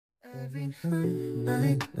Every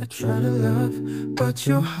night I try to love, but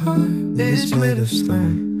your heart is made of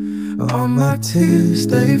stone. All my tears,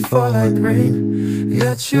 they fall like rain,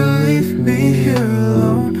 yet you leave me here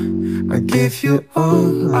alone. I give you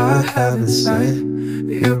all I have inside.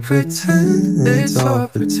 You pretend it's all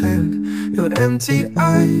pretend. Your empty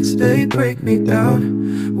eyes, they break me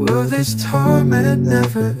down. Will this torment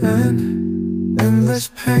never end? Endless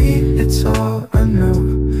pain, it's all I know.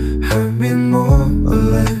 Hurt me more or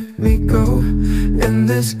let me go. In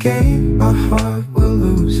this game my heart will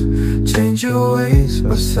lose. Change your ways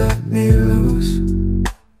or set me loose.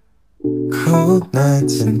 Cold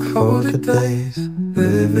nights and colder days,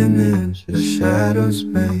 living in the shadows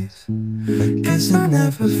maze. Guess I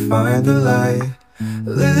never find the light,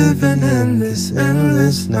 living in this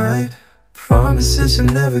endless night. Promises I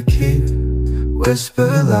never keep,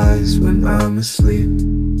 whisper lies when I'm asleep.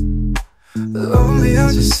 Lonely,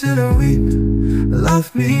 I'll just sit and weep.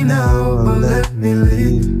 Love me now or let me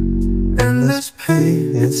leave. Endless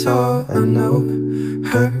pain, it's all I know.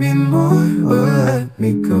 Hurt me more or let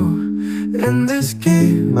me go. In this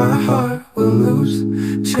game my heart will lose.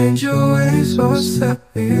 Change your ways or set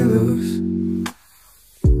me loose.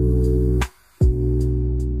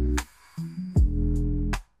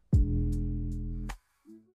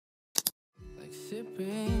 Like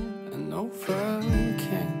sipping an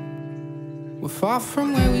overcame. We're far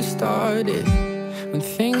from where we started, when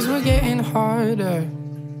things were getting harder.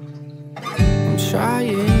 I'm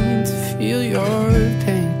trying to feel your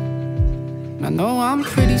pain. I know I'm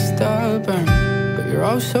pretty stubborn, but you're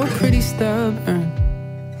also pretty stubborn.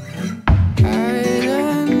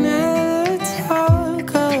 I'd never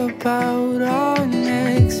talk about our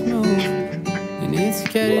next move, and it's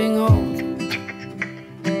getting old.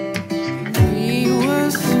 We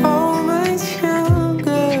were so much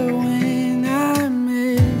younger when I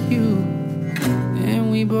met you,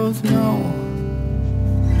 and we both know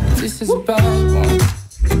this is a bad one.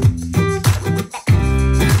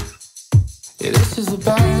 Yeah, this is a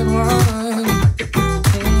bad one.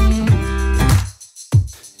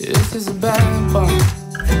 Yeah, this is a bad one.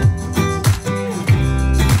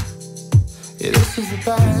 Yeah, this is a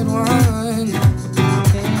bad one.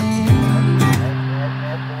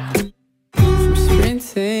 From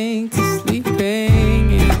sprinting to sleeping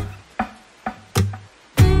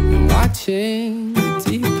and watching the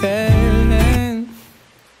deep end.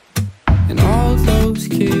 And all those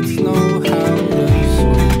kids know how to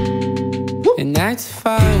swim, and that's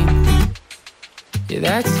fine. Yeah,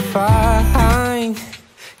 that's fine,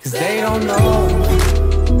 'cause they don't know.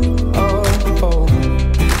 Oh, oh.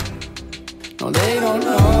 No, they don't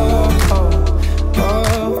know. Oh,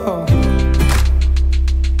 oh.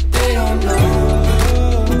 They don't know.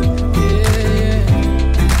 Yeah, yeah.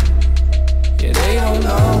 Yeah, they don't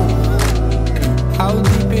know how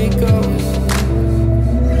deep it goes.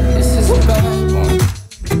 This is a bad one.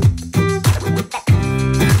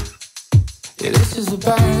 Yeah, this is a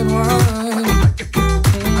bad one.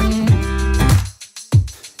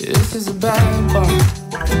 Yeah, this is a bad one.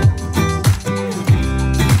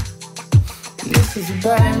 This is a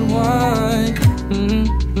bad one.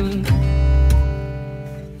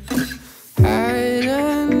 I'd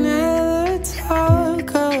never talk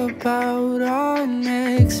about our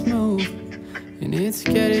next move, and it's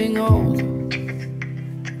getting old.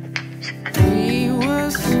 We were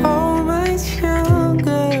so much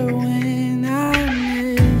younger when I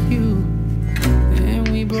met you, and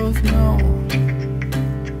we both know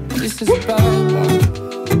this is a bad one.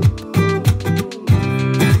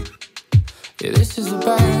 Yeah, this is a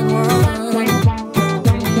bad one.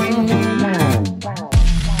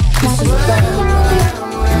 This is a bad one.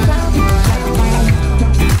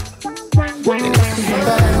 Yeah, this is a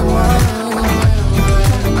bad one.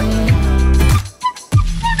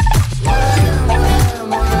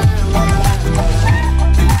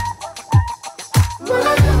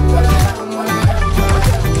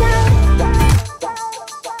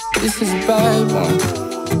 This is a bad one.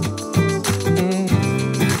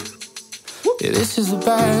 Yeah, this is a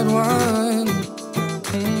bad one.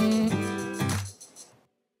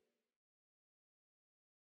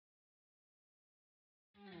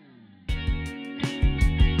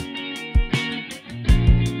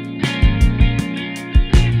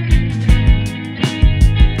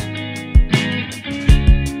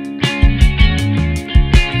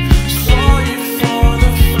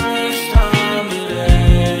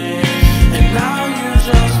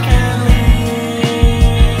 Just can't leave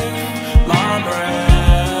my breath.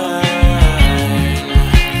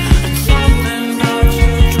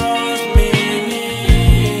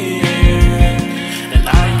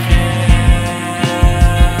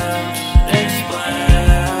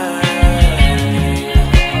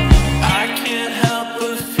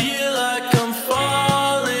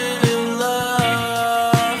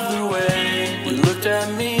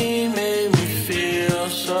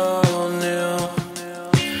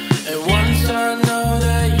 And once I know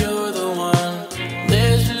that you're the one,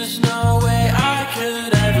 there's just no way I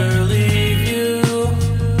could ever leave you.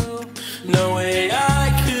 No way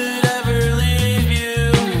I could ever leave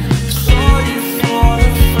you. Saw you for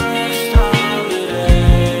the first time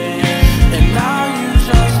today, and now you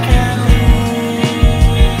just can't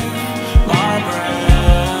leave my brain.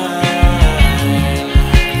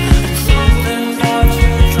 Something about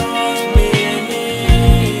you draws me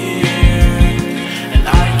near, and I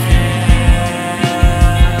can't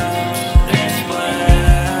explain.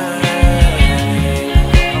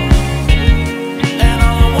 And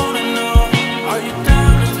all I wanna know, are you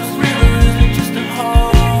down? Is this real or is it just a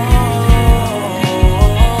hoax?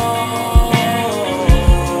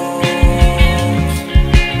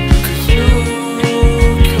 'Cause you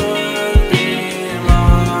could be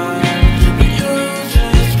mine, but you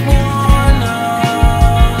just wanna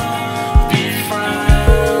be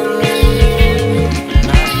friends.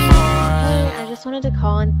 That's fine. I just wanted to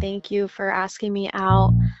call and thank you for asking me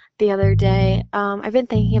out the other day. I've been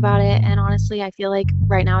thinking about it, and honestly, I feel like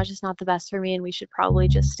right now is just not the best for me, and we should probably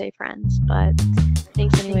just stay friends. But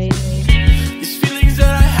thanks anyways. These feelings that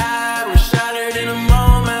I had were shattered in a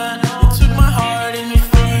moment. You took my heart and you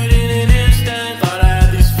threw it in an instant. Thought I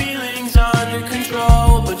had these feelings under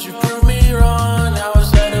control, but you proved me wrong. Now I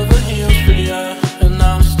was head over heels for you, and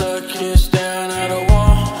now I'm stuck here staring at a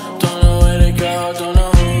wall. Don't know where to go, don't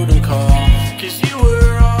know who to call. 'Cause you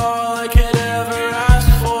were all I could ever ask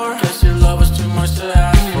for. Guess your love was too much to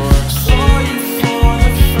ask for. Saw you for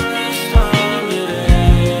the first time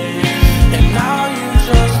today, and now you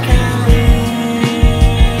just can't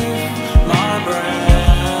leave my brain.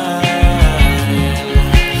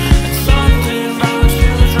 And something about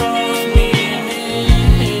you draws me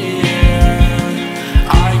near. I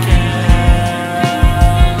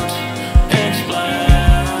can't explain.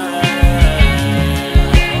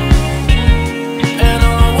 And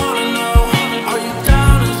all I wanna know, are you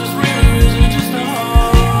down? Is this real or is it just a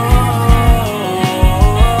hoax?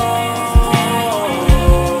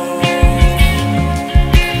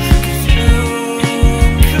 'Cause you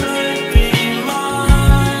could be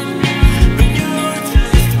mine, but you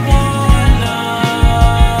just wanna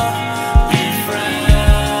be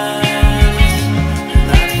friends.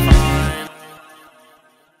 That's fine.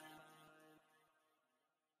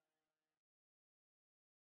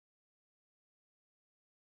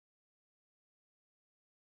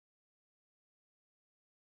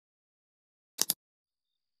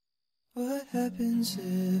 What happens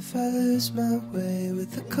if I lose my way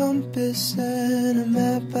with a compass and a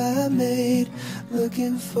map I made,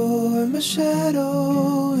 looking for my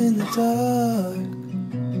shadow in the dark?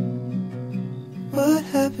 What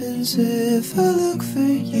happens if I look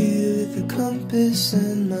for you with a compass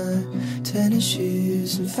and my tennis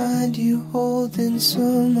shoes and find you holding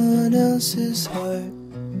someone else's heart?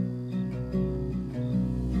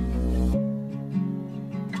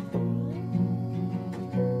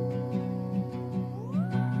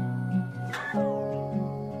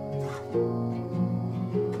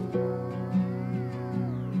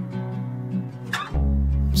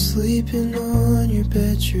 I'm sleeping on your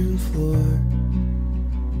bedroom floor.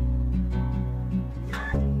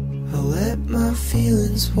 I'll let my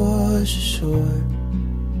feelings wash ashore.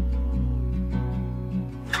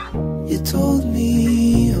 You told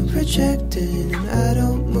me I'm projecting and I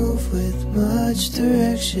don't move with much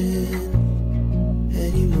direction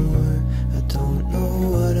anymore. I don't know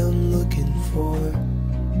what I'm looking for.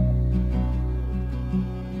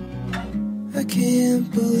 I can't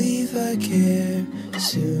believe I care.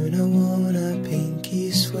 Soon I won't, I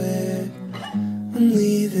pinky swear. I'm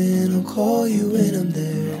leaving, I'll call you when I'm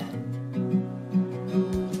there.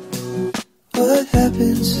 What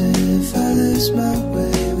happens if I lose my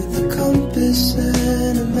way with a compass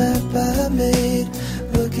and a map I made,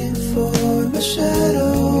 looking for my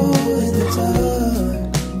shadow in the dark?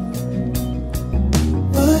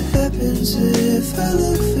 What happens if I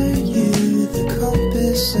look for you, the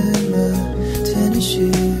compass and my tennis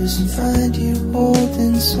shoes, and find you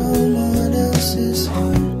holding someone else's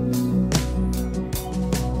heart?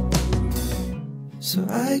 So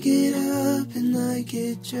I get up and I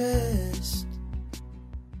get dressed,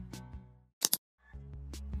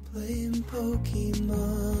 playing Pokemon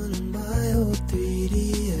on my old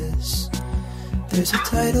 3DS. There's a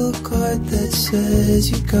title card that says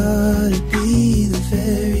you gotta be the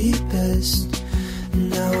very best. And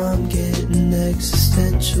now I'm getting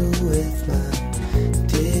existential with my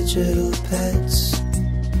digital pets.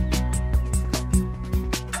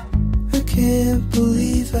 I can't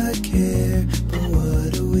believe I care, but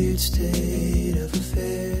what a weird state